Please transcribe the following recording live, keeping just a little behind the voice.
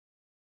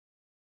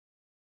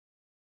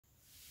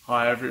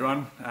Hi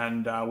everyone,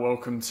 and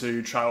welcome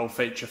to Trail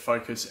Feature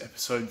Focus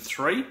episode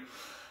 3.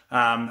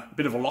 A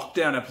bit of a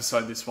lockdown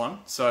episode this one.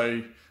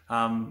 So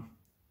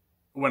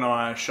when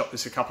I shot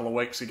this a couple of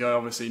weeks ago,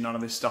 obviously none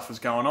of this stuff was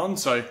going on.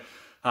 So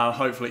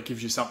hopefully it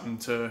gives you something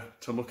to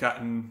look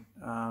at and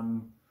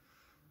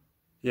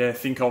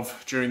think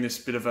of during this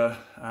bit of a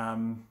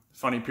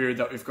funny period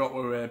that we've got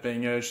where we're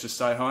being urged to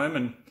stay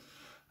home.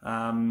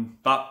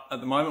 But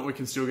at the moment we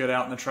can still get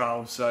out in the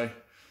trail. So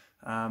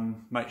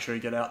make sure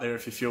you get out there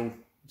if you feel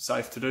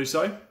safe to do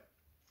so.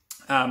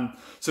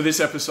 So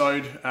this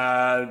episode,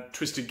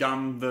 Twisted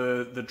Gum,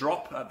 the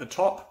drop at the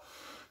top.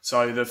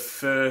 So the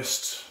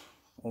first,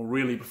 or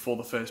really before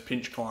the first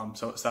pinch climb.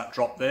 So it's that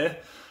drop there.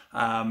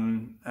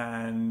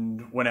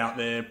 And went out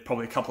there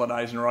probably a couple of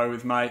days in a row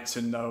with mates,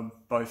 and they were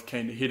both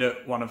keen to hit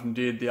it. One of them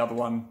did, the other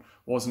one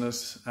wasn't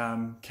as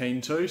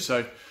keen to.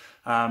 So,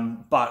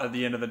 but at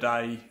the end of the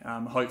day,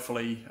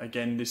 hopefully,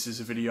 again, this is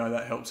a video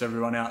that helps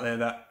everyone out there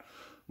that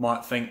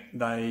might think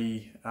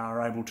they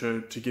are able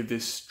to give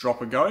this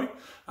drop a go.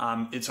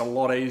 It's a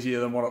lot easier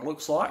than what it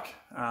looks like.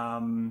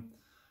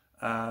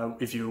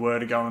 If you were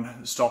to go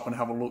and stop and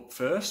have a look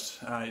first,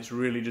 it's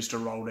really just a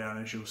roll down,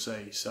 as you'll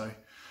see. So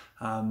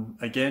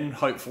again,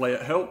 hopefully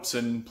it helps,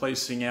 and please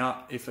sing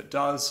out if it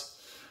does.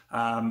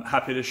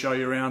 Happy to show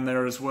you around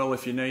there as well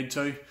if you need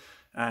to.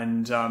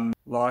 And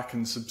like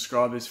and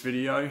subscribe this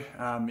video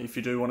if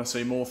you do want to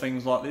see more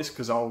things like this,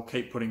 because I'll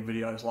keep putting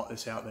videos like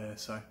this out there.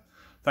 So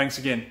thanks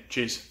again.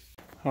 Cheers.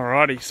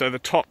 Alrighty, so the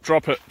top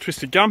drop at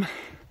Twisted Gum.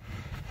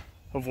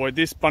 Avoid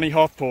this bunny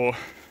hop or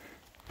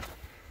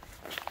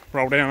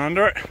roll down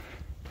under it.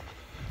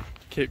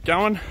 Keep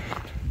going.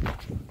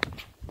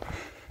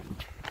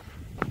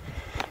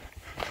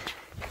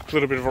 A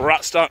little bit of a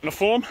rut starting to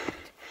form.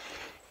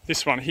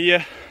 This one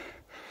here,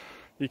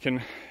 you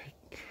can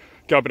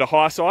go a bit of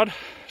high side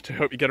to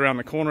help you get around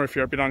the corner if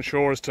you're a bit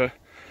unsure as to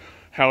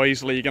how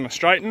easily you're going to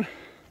straighten.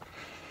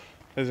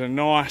 There's a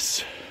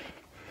nice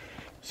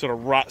sort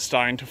of rut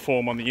starting to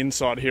form on the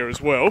inside here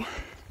as well.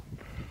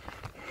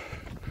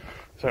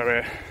 So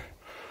we're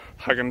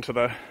hugging to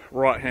the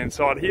right hand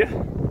side here.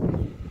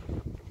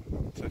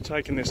 So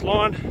taking this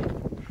line,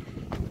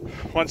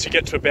 once you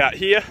get to about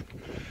here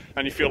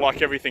and you feel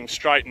like everything's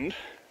straightened,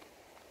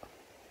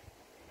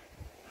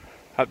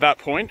 at that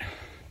point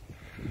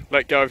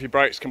let go of your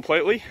brakes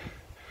completely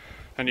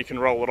and you can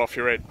roll it off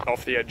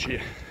the edge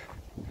here.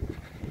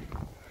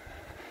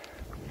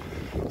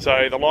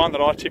 So the line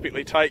that I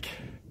typically take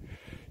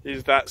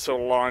is that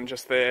sort of line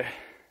just there.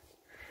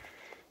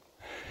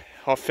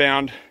 I've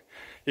found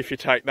if you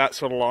take that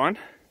sort of line,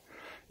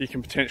 you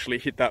can potentially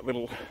hit that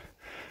little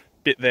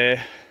bit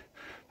there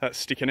that's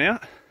sticking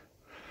out.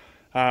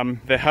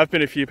 There have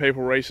been a few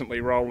people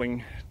recently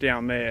rolling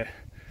down there.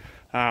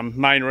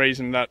 Main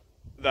reason that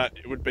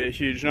it would be a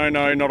huge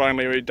no-no, not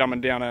only are we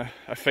dumbing down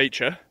a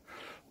feature,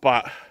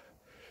 but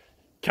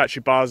catch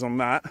your bars on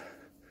that,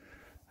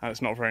 and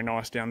it's not very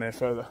nice down there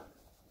further.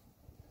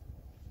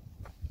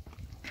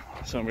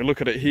 So when we look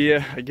at it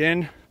here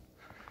again,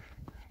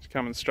 it's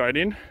coming straight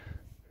in,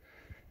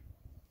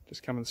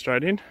 just coming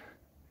straight in,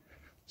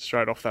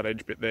 straight off that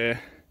edge bit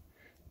there,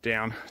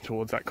 down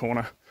towards that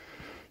corner.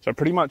 So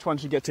pretty much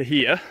once you get to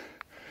here,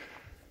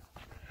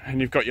 and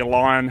you've got your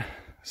line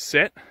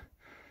set,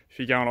 if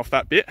you're going off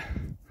that bit,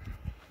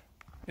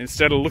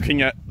 instead of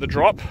looking at the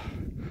drop,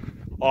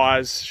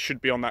 eyes should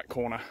be on that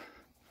corner.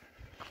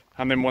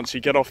 And then once you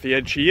get off the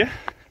edge here,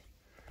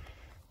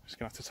 I'm just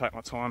going to have to take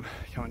my time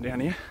going down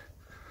here.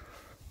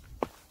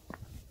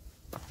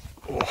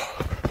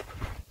 Oh.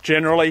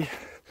 Generally,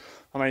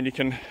 I mean, you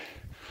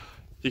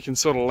can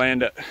sort of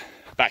land it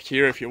back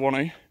here if you want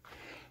to,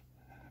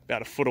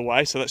 about a foot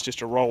away, so that's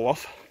just a roll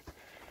off.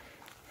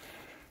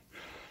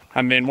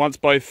 And then once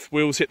both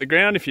wheels hit the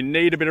ground, if you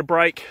need a bit of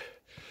brake,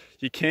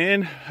 you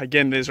can.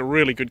 Again, there's a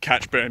really good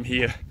catch berm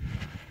here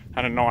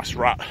and a nice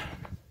rut,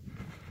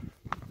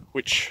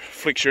 which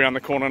flicks you around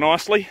the corner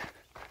nicely,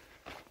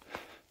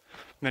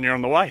 and then you're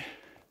on the way.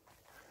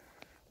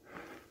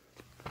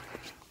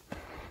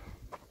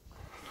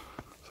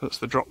 So that's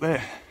the drop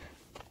there.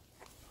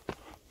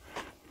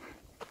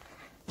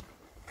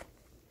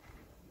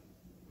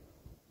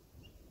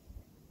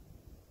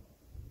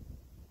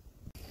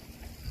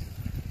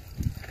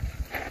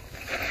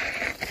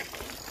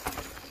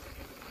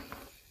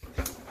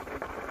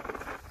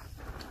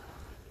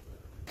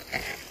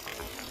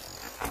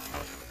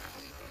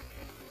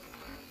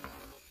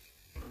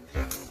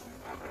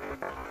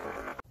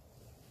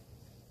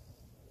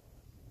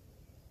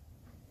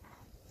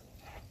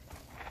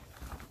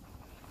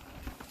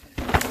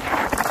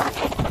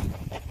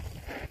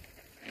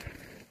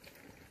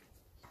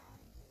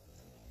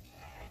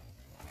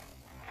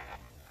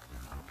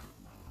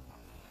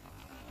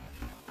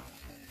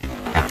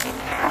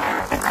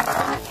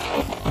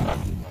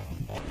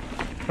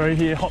 Through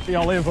here, hop the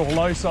olive or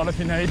low side if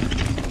you need.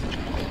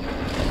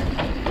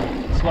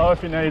 Slow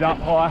if you need, up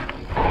high.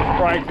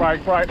 Brake,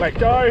 brake, brake, let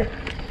go.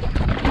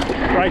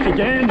 Brake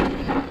again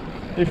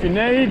if you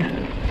need.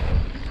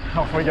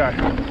 Off we go.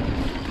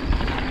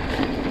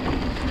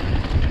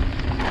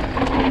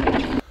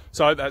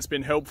 So I hope that's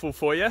been helpful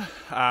for you,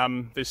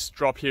 this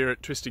drop here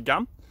at Twisted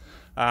Gum.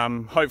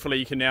 Hopefully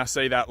you can now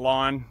see that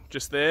line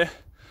just there,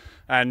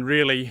 and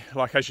really,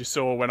 like as you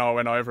saw when I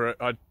went over it,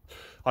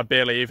 I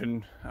barely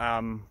even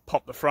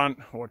popped the front,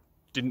 or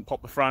didn't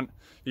pop the front.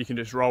 You can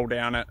just roll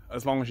down it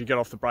as long as you get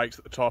off the brakes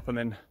at the top, and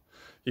then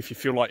if you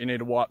feel like you need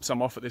to wipe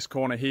some off at this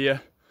corner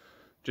here,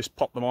 just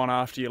pop them on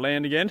after you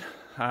land again.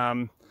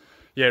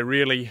 Yeah,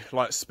 really,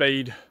 like,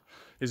 speed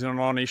is a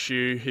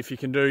non-issue. If you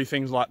can do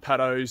things like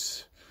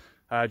paddles,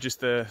 just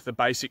the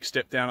basic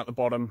step down at the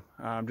bottom,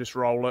 just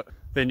roll it,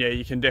 then yeah,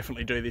 you can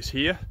definitely do this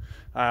here.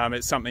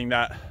 It's something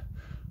that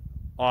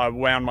I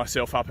wound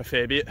myself up a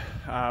fair bit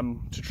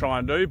to try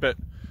and do, but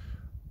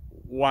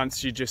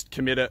once you just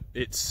commit it,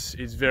 it's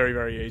very,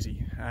 very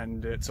easy,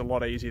 and it's a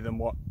lot easier than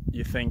what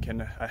you think,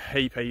 and a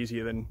heap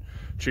easier than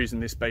choosing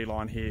this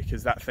beeline here,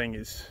 because that thing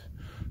is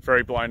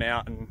very blown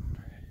out and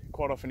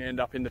quite often you end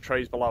up in the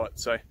trees below it.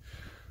 So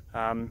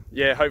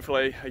yeah,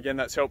 hopefully again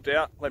that's helped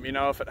out. Let me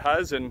know if it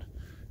has, and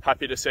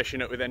happy to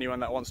session it with anyone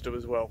that wants to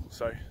as well.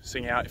 So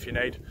sing out if you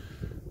need.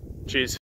 Cheers.